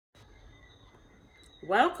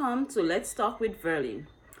Welcome to Let's Talk with Verlyn,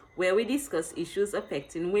 where we discuss issues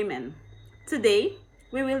affecting women. Today,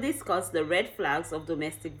 we will discuss the red flags of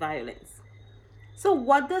domestic violence. So,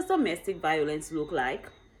 what does domestic violence look like?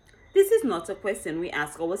 This is not a question we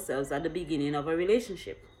ask ourselves at the beginning of a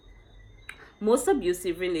relationship. Most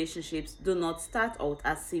abusive relationships do not start out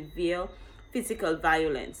as severe physical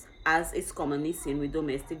violence, as is commonly seen with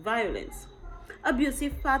domestic violence.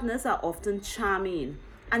 Abusive partners are often charming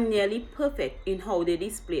and nearly perfect in how they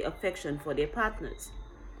display affection for their partners.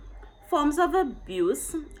 Forms of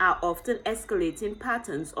abuse are often escalating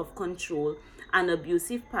patterns of control an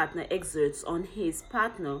abusive partner exerts on his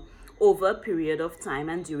partner over a period of time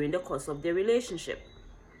and during the course of their relationship.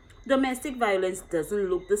 Domestic violence doesn't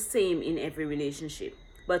look the same in every relationship,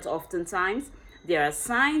 but oftentimes there are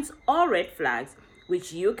signs or red flags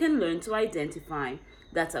which you can learn to identify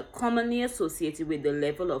that are commonly associated with the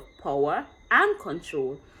level of power and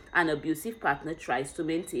control an abusive partner tries to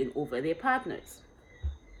maintain over their partners.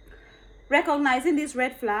 Recognizing these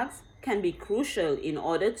red flags can be crucial in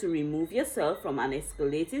order to remove yourself from an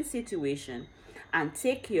escalating situation and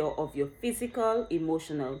take care of your physical,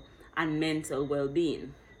 emotional, and mental well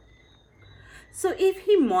being. So, if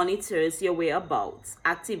he monitors your whereabouts,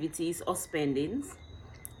 activities, or spendings,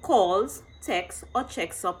 calls, texts, or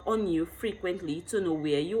checks up on you frequently to know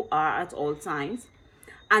where you are at all times,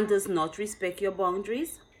 and does not respect your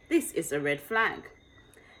boundaries, this is a red flag.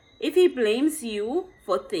 If he blames you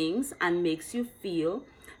for things and makes you feel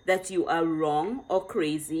that you are wrong or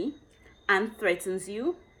crazy and threatens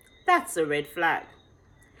you, that's a red flag.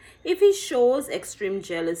 If he shows extreme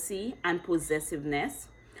jealousy and possessiveness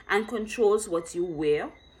and controls what you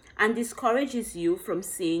wear and discourages you from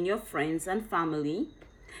seeing your friends and family,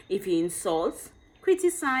 if he insults,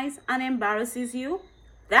 criticizes, and embarrasses you,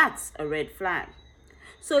 that's a red flag.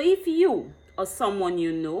 So if you or someone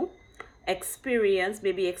you know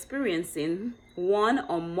maybe experiencing one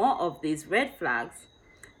or more of these red flags,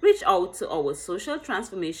 reach out to our social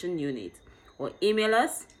transformation unit or email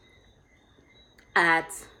us at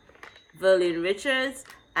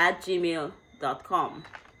verlynrichards@gmail.com.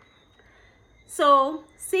 So,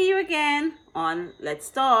 see you again on Let's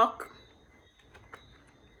Talk.